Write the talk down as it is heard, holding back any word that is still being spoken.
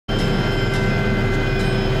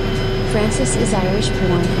Francis is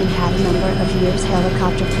Irish-born and had a number of years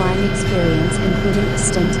helicopter flying experience, including a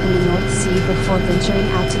stint in the North Sea before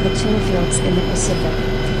venturing out to the tuna fields in the Pacific.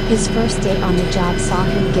 His first day on the job saw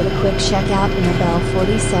him get a quick checkout in a Bell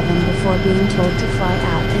 47 before being told to fly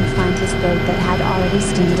out and find his boat that had already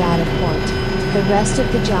steamed out of port. The rest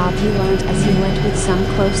of the job he learned as he went, with some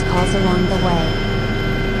close calls along the way.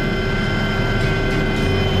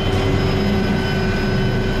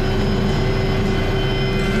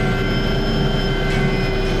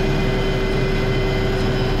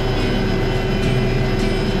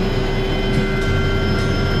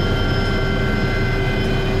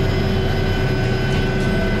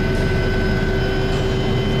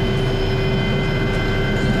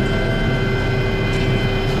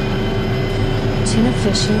 Tuna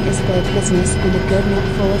fishing is big business, and a good net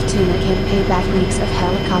full of tuna can pay back weeks of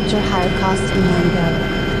helicopter hire costs in one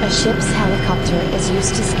go. A ship's helicopter is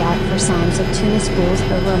used to scout for signs of tuna schools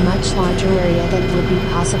over a much larger area than would be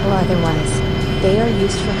possible otherwise. They are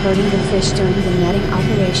used for herding the fish during the netting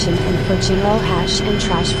operation and for general hash and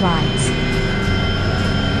trash flights.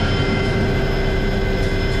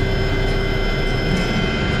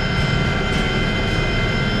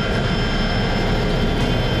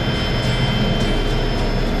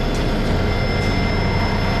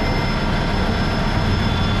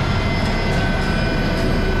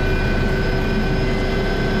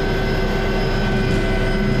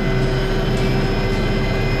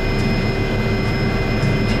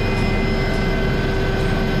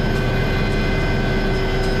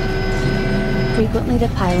 Frequently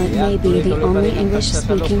the pilot may be the only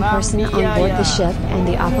English-speaking person on board the ship, and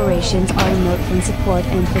the operations are remote from support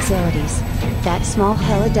and facilities. That small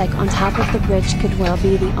helideck on top of the bridge could well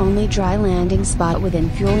be the only dry landing spot within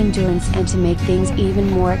fuel endurance, and to make things even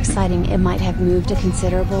more exciting, it might have moved a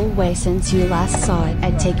considerable way since you last saw it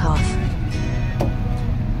at takeoff.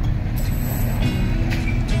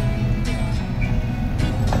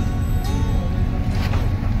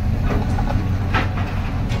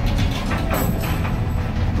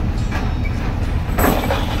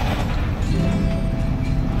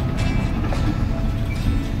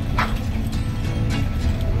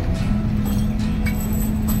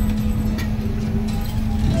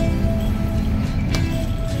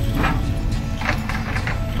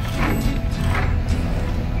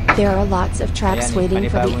 There are lots of traps waiting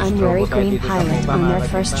for the unwary green pilot on their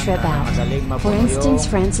first trip out. For instance,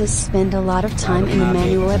 Francis spent a lot of time in the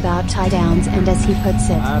manual about tie-downs and, as he puts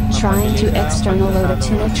it, trying to external load a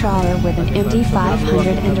tuna trawler with an MD-500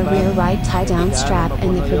 and a rear right tie-down strap,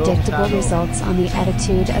 and the predictable results on the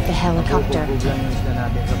attitude of the helicopter.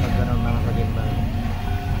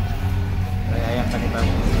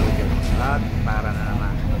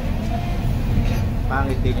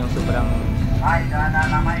 Pangit din yung sobrang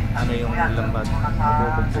ano yung lambat,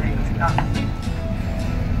 nabubugbog yung sila.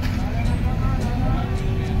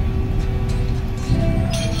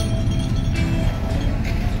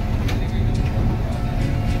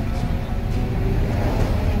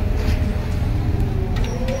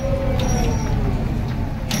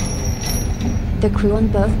 The crew on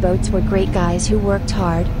both boats were great guys who worked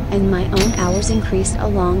hard, and my own hours increased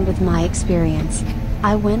along with my experience.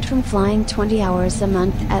 I went from flying 20 hours a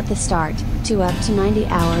month at the start, to up to 90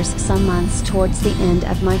 hours some months towards the end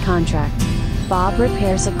of my contract. Bob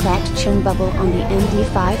repairs a cracked chin bubble on the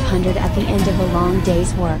MD-500 at the end of a long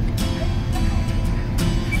day's work.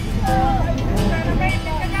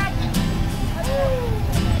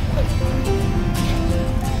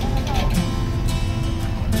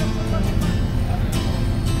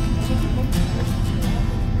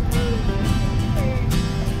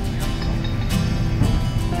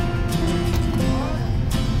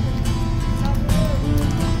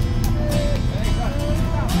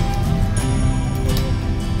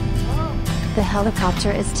 The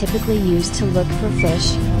helicopter is typically used to look for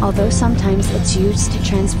fish, although sometimes it's used to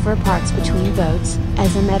transfer parts between boats,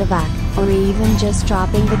 as a medevac, or even just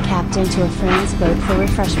dropping the captain to a friend's boat for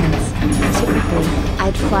refreshments. Typically,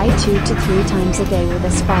 I'd fly 2 to 3 times a day with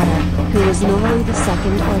a spotter, who is normally the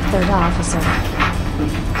second or third officer.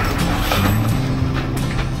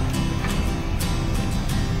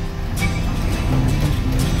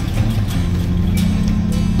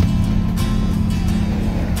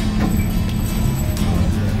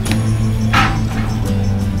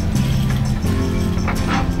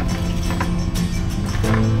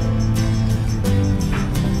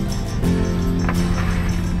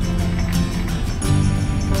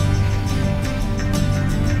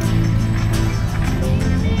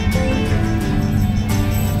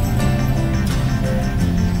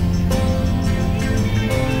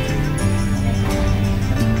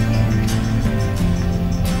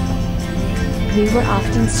 We were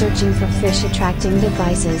often searching for fish-attracting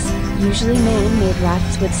devices, usually man-made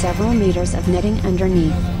rafts with several meters of netting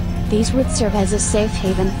underneath. These would serve as a safe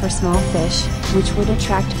haven for small fish, which would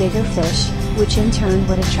attract bigger fish, which in turn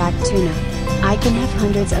would attract tuna. I can have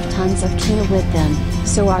hundreds of tons of tuna with them,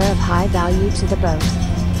 so are of high value to the boat.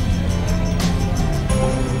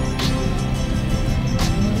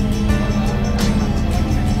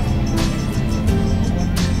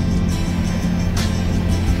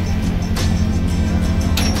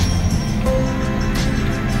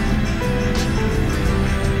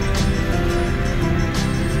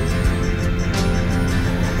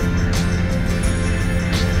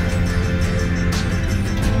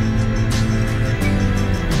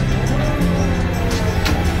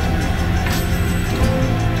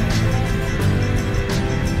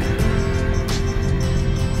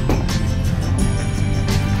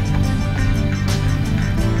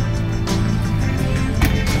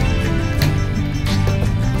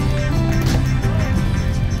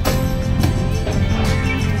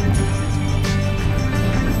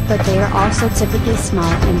 But they are also typically small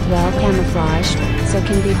and well camouflaged, so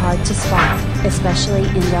can be hard to spot, especially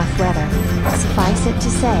in rough weather. Suffice it to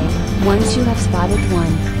say, once you have spotted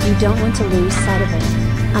one, you don't want to lose sight of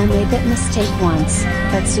it. I made that mistake once,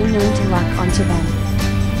 but soon learned to lock onto them.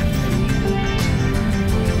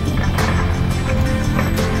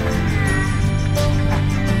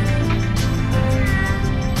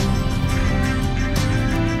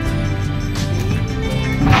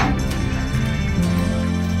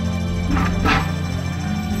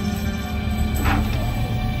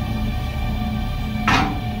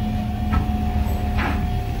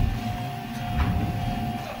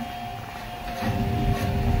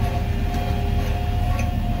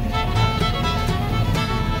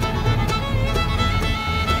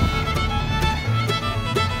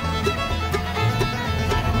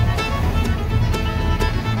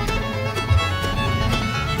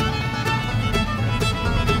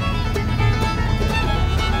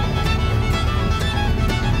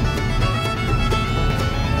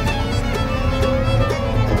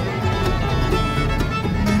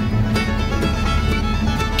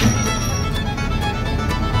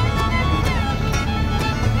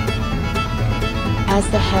 As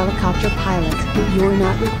the helicopter pilot, you are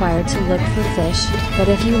not required to look for fish, but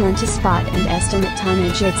if you learn to spot and estimate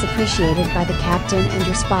tonnage, it's appreciated by the captain and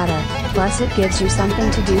your spotter, plus it gives you something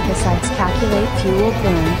to do besides calculate fuel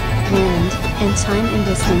burn, wind, and time and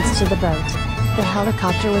distance to the boat. The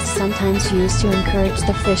helicopter was sometimes used to encourage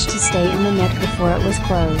the fish to stay in the net before it was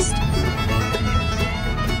closed.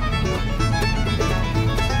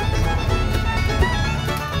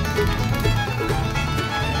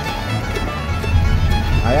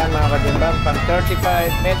 Ayan mga kajimban, pang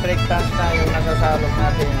 35 metric tons na yung nasasalok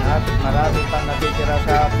natin at marami pang natitira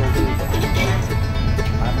sa tubig.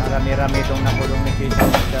 At marami-rami itong nakulong ni Kisa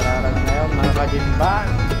Magdararang ngayon mga kajimban.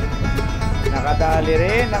 Nakadali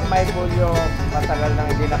rin ang may bulyo, matagal nang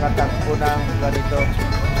hindi nakatakbo ng ganito.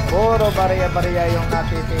 Puro bariya-bariya yung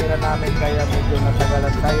natitira namin kaya medyo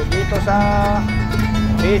natagalan tayo dito sa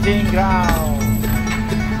fishing ground.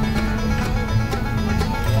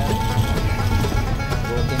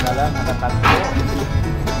 Na lang, nakatatlo.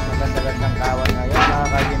 Maganda-gandang kawan ngayon mga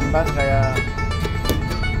kajimban, kaya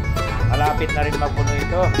malapit na rin magpuno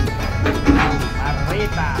ito.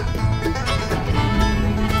 Marita!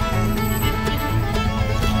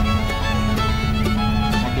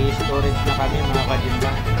 Nag-i-storage na kami mga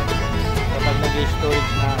kajimban. Kapag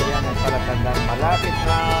nag-i-storage na yan ay palatandaan, malapit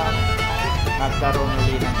na magkaroon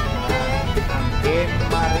ulit ng ang Game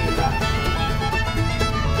Marita.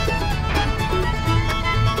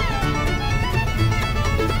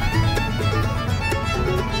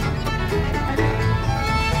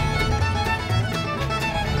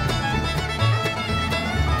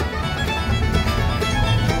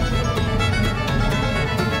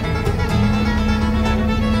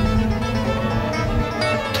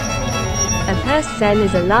 A purse seine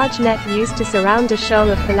is a large net used to surround a shoal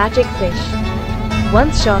of pelagic fish.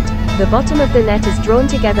 Once shot, the bottom of the net is drawn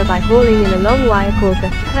together by hauling in a long wire called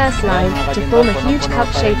the purse line to form a huge cup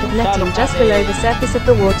shape of netting just below the surface of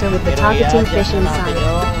the water with the targeting fish inside.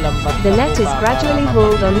 The net is gradually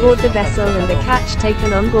hauled on board the vessel and the catch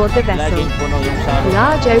taken on board the vessel. A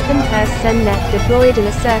large open purse seine net deployed in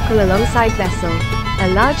a circle alongside vessel.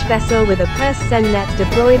 A large vessel with a purse seine net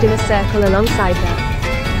deployed in a circle alongside them.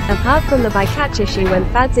 Apart from the bycatch issue when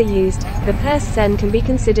fads are used, the purse seine can be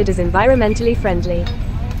considered as environmentally friendly.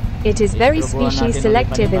 It is very species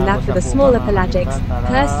selective in that for the smaller pelagics,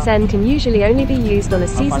 purse seine can usually only be used on a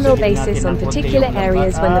seasonal basis on particular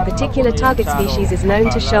areas when the particular target species is known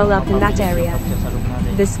to shoal up in that area.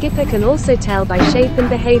 The skipper can also tell by shape and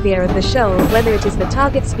behavior of the shoal whether it is the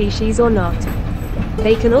target species or not.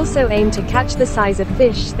 They can also aim to catch the size of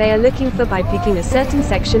fish they are looking for by picking a certain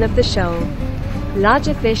section of the shoal.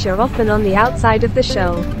 Larger fish are often on the outside of the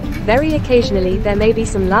shoal. Very occasionally there may be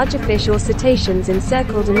some larger fish or cetaceans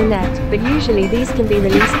encircled in the net, but usually these can be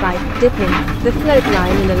released by dipping the float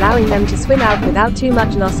line and allowing them to swim out without too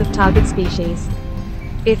much loss of target species.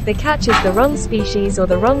 If the catch is the wrong species or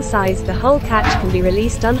the wrong size, the whole catch can be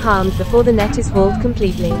released unharmed before the net is hauled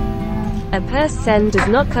completely. A purse seine does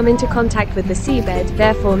not come into contact with the seabed,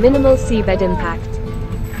 therefore minimal seabed impact.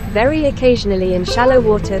 Very occasionally in shallow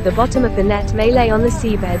water the bottom of the net may lay on the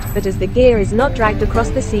seabed, but as the gear is not dragged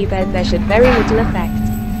across the seabed there should very little effect.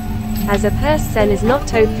 As a purse seine is not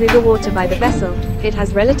towed through the water by the vessel, it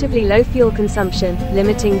has relatively low fuel consumption,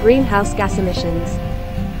 limiting greenhouse gas emissions.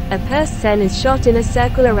 A purse seine is shot in a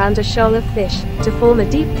circle around a shoal of fish, to form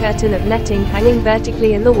a deep curtain of netting hanging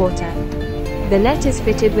vertically in the water. The net is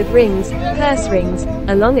fitted with rings, purse rings,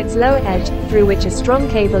 along its lower edge, through which a strong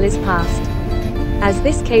cable is passed. As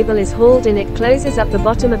this cable is hauled in, it closes up the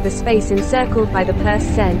bottom of the space encircled by the purse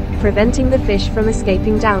seine, preventing the fish from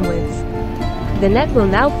escaping downwards. The net will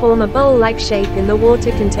now form a bowl-like shape in the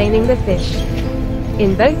water containing the fish.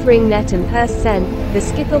 In both ring net and purse seine, the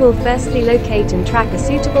skipper will firstly locate and track a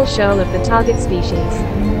suitable shoal of the target species.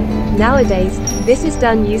 Nowadays, this is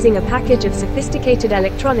done using a package of sophisticated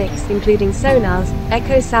electronics including sonars,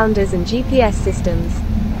 echo sounders and GPS systems.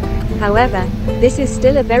 However, this is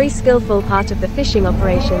still a very skillful part of the fishing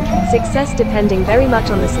operation, success depending very much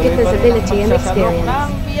on the skipper's ability and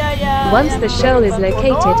experience. Once the shoal is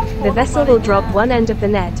located, the vessel will drop one end of the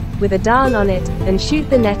net, with a darn on it, and shoot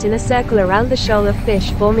the net in a circle around the shoal of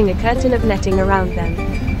fish, forming a curtain of netting around them.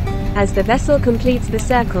 As the vessel completes the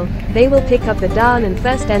circle, they will pick up the darn and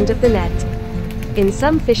first end of the net. In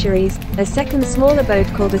some fisheries, a second smaller boat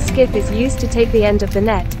called a skiff is used to take the end of the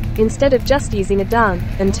net, instead of just using a darn,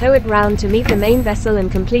 and tow it round to meet the main vessel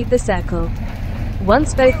and complete the circle.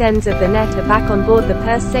 Once both ends of the net are back on board the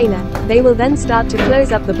purse seiner, they will then start to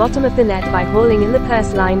close up the bottom of the net by hauling in the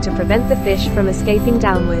purse line to prevent the fish from escaping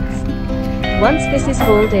downwards. Once this is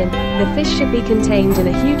hauled in, the fish should be contained in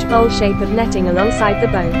a huge bowl shape of netting alongside the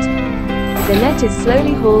boat. The net is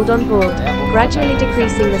slowly hauled on board, gradually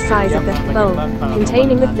decreasing the size of the bowl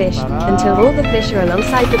containing the fish, until all the fish are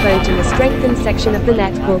alongside the boat in the strengthened section of the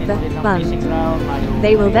net called the bun.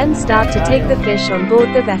 They will then start to take the fish on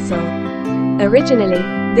board the vessel. Originally,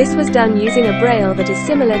 this was done using a braille that is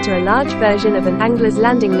similar to a large version of an angler's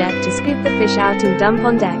landing net to scoop the fish out and dump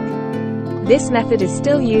on deck. This method is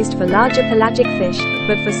still used for larger pelagic fish,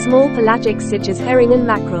 but for small pelagics such as herring and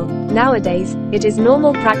mackerel, nowadays, it is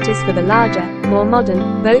normal practice for the larger, more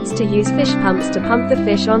modern, boats to use fish pumps to pump the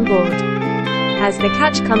fish on board. As the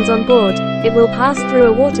catch comes on board, it will pass through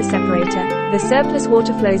a water separator. The surplus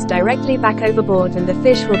water flows directly back overboard and the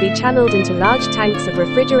fish will be channeled into large tanks of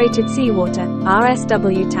refrigerated seawater,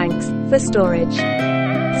 RSW tanks, for storage.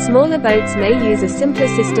 Smaller boats may use a simpler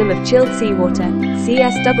system of chilled seawater,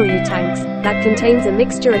 CSW tanks, that contains a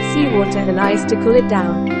mixture of seawater and ice to cool it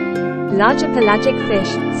down. Larger pelagic fish,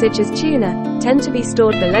 such as tuna, tend to be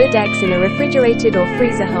stored below decks in a refrigerated or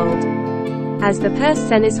freezer hold. As the purse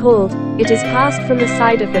seine is hauled, it is passed from the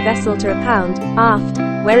side of the vessel to a pound, aft,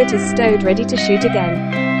 where it is stowed ready to shoot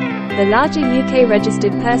again. The larger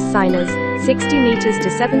UK-registered purse seiners, 60 meters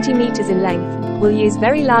to 70 meters in length, will use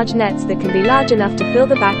very large nets that can be large enough to fill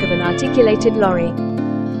the back of an articulated lorry.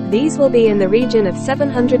 These will be in the region of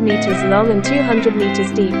 700 meters long and 200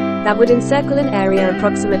 meters deep, that would encircle an area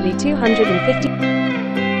approximately 250